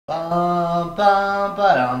Bum bum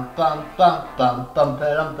ba-dum bum bum bum bum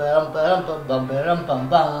ba-dum ba-dum ba-dum bum bum ba-dum bum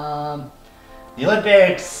bum. The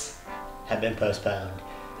Olympics have been postponed.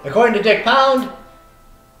 According to Dick Pound,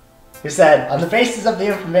 who said, on the basis of the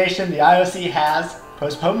information the IOC has,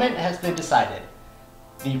 postponement has been decided.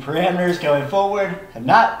 The parameters going forward have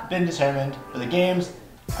not been determined, but the games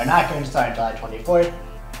are not going to start July 24th.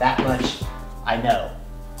 That much I know.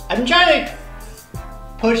 I've been trying to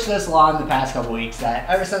push this along the past couple weeks that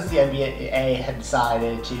ever since the NBA had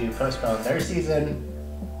decided to postpone their season,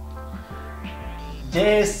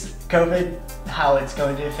 this COVID, how it's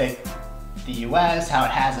going to affect the US, how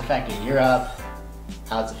it has affected Europe,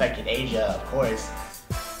 how it's affected Asia, of course,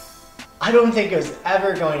 I don't think it was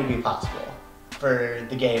ever going to be possible for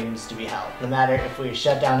the games to be held. No matter if we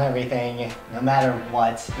shut down everything, no matter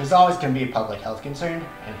what, there's always going to be a public health concern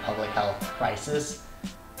and public health crisis.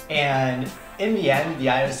 And in the end, the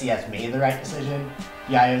IOC has made the right decision.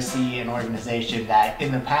 The IOC, an organization that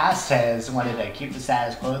in the past has wanted to keep the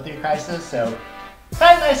status quo through crisis, so it's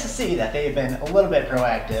kind of nice to see that they've been a little bit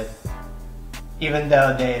proactive, even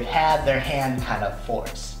though they've had their hand kind of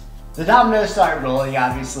forced. The dominoes started rolling,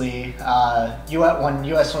 obviously.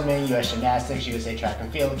 US swimming, US gymnastics, USA track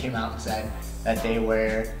and field came out and said that they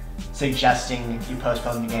were suggesting you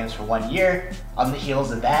postpone the games for 1 year. On the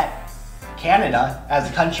heels of that, Canada, as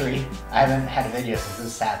a country, I haven't had a video since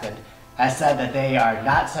this happened, has said that they are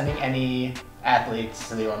not sending any athletes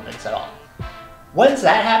to the Olympics at all. Once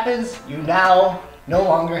that happens, you now no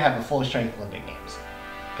longer have a full strength Olympic Games.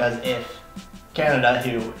 Because if Canada,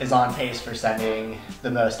 who is on pace for sending the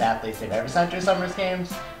most athletes they've ever sent to Summer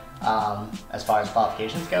Games, as far as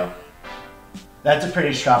qualifications go, that's a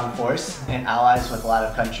pretty strong force and allies with a lot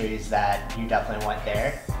of countries that you definitely want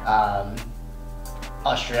there.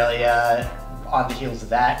 Australia, on the heels of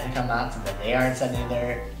that, had come out and said that they aren't sending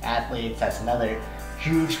their athletes. That's another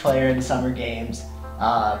huge player in the Summer Games.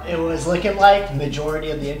 It was looking like the majority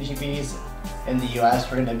of the NGPs in the US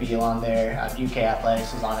were going to be on there. UK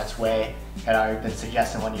Athletics was on its way, had already been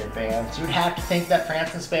suggesting 1-year bans. You would have to think that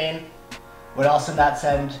France and Spain would also not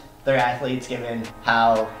send their athletes given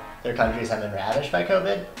how their countries have been ravished by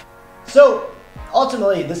COVID. So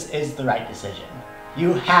ultimately, this is the right decision.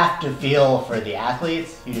 You have to feel for the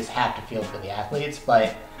athletes, you just have to feel for the athletes,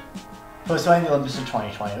 but postponing the Olympics to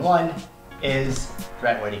 2021 is the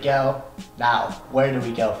right way to go. Now, where do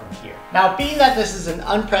we go from here? Now, being that this is an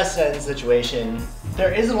unprecedented situation,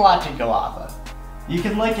 there isn't a lot to go off of. You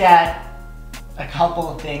can look at a couple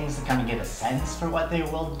of things to kind of get a sense for what they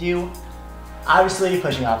will do. Obviously,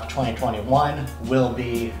 pushing off to 2021 will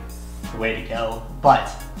be the way to go, but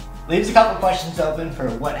leaves a couple questions open for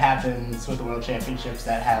what happens with the World Championships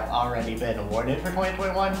that have already been awarded for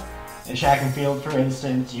 2021. In track and field, for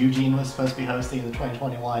instance, Eugene was supposed to be hosting the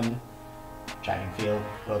 2021 Track and Field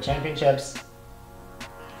World Championships.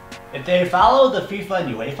 If they follow the FIFA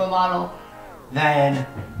and UEFA model, then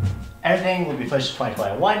everything will be pushed to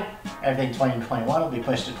 2021, everything 2021 will be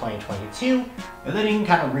pushed to 2022, and then you can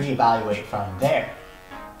kind of reevaluate from there.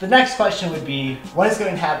 The next question would be, what is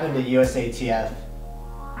going to happen to USATF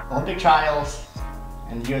Olympic trials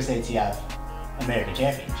and the USATF American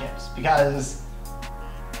Championships? Because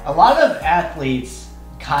a lot of athletes'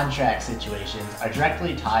 contract situations are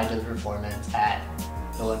directly tied to the performance at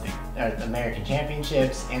the American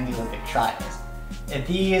Championships and the Olympic trials. If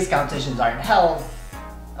these competitions aren't held,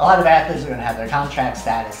 a lot of athletes are going to have their contract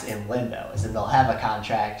status in limbo, as in they'll have a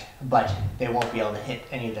contract, but they won't be able to hit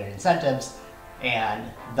any of their incentives,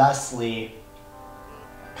 and thusly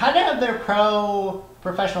kind of have their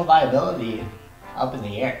professional viability up in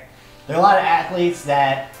the air. There are a lot of athletes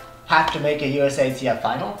that have to make a USATF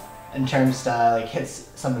final in terms to hit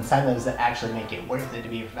some incentives that actually make it worth it to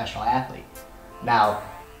be a professional athlete. Now,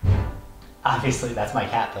 obviously that's my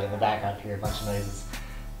cat playing in the background, if you hear a bunch of noises.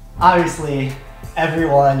 Obviously,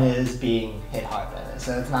 everyone is being hit hard by this,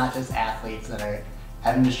 so it's not just athletes that are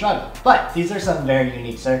having to struggle. But these are some very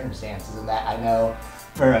unique circumstances in that I know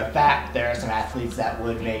for a fact there are some athletes that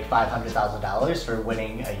would make $500,000 for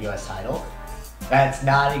winning a US title. That's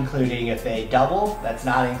not including if they double, that's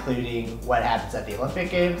not including what happens at the Olympic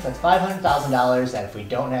Games. That's $500,000 that if we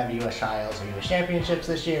don't have US trials or US championships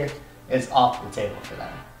this year, is off the table for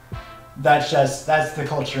them. That's the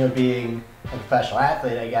culture of being a professional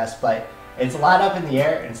athlete, I guess, but it's a lot up in the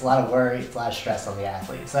air, and it's a lot of worry, it's a lot of stress on the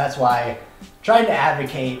athletes. So that's why trying to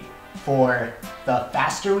advocate for the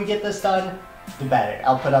faster we get this done, the better.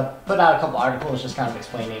 I'll put out a couple articles just kind of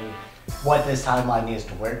explaining what this timeline needs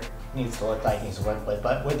to look like, needs to work with.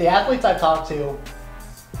 But with the athletes I've talked to,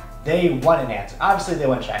 they want an answer. Obviously they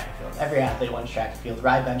want track and field. Every athlete wants track and field.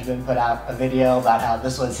 Ryan Benjamin put out a video about how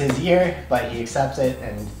this was his year, but he accepts it,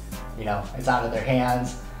 and you know, it's out of their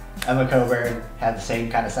hands. Emma Coburn had the same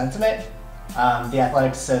kind of sentiment. The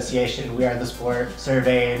Athletics Association, We Are the Sport,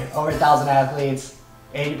 surveyed over 1,000 athletes.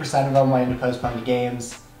 80% of them went into postponed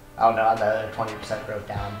games. I don't know how the 20% broke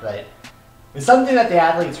down, but it's something that the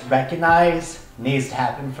athletes recognize needs to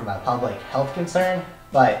happen from a public health concern,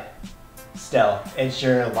 but still, it's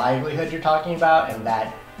your livelihood you're talking about, and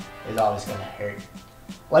that is always going to hurt.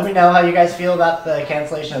 Let me know how you guys feel about the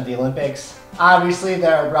cancellation of the Olympics. Obviously,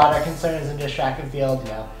 there are broader concerns in this track and field.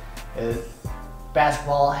 You know,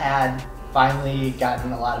 basketball had finally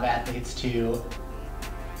gotten a lot of athletes to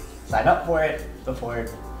sign up for it before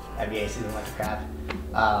NBA season went to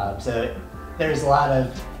crap. So there's a lot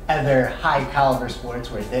of other high caliber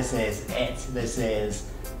sports where this is it. This is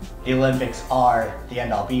the Olympics are the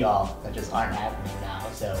end all be all that just aren't happening now.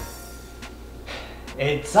 So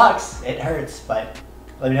it sucks, it hurts, but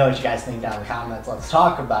let me know what you guys think down in the comments. Let's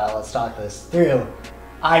talk about it, let's talk this through.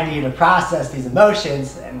 I need to process these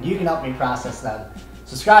emotions and you can help me process them.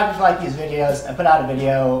 Subscribe if you like these videos. I put out a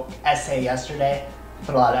video essay yesterday,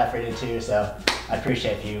 put a lot of effort into, so I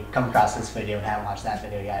appreciate if you come across this video and haven't watched that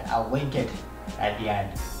video yet. I'll link it at the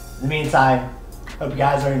end. In the meantime, hope you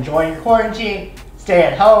guys are enjoying your quarantine. Stay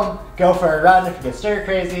at home, go for a run if you get stir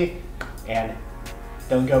crazy, and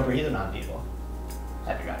don't go breathing on people.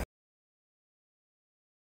 Happy running.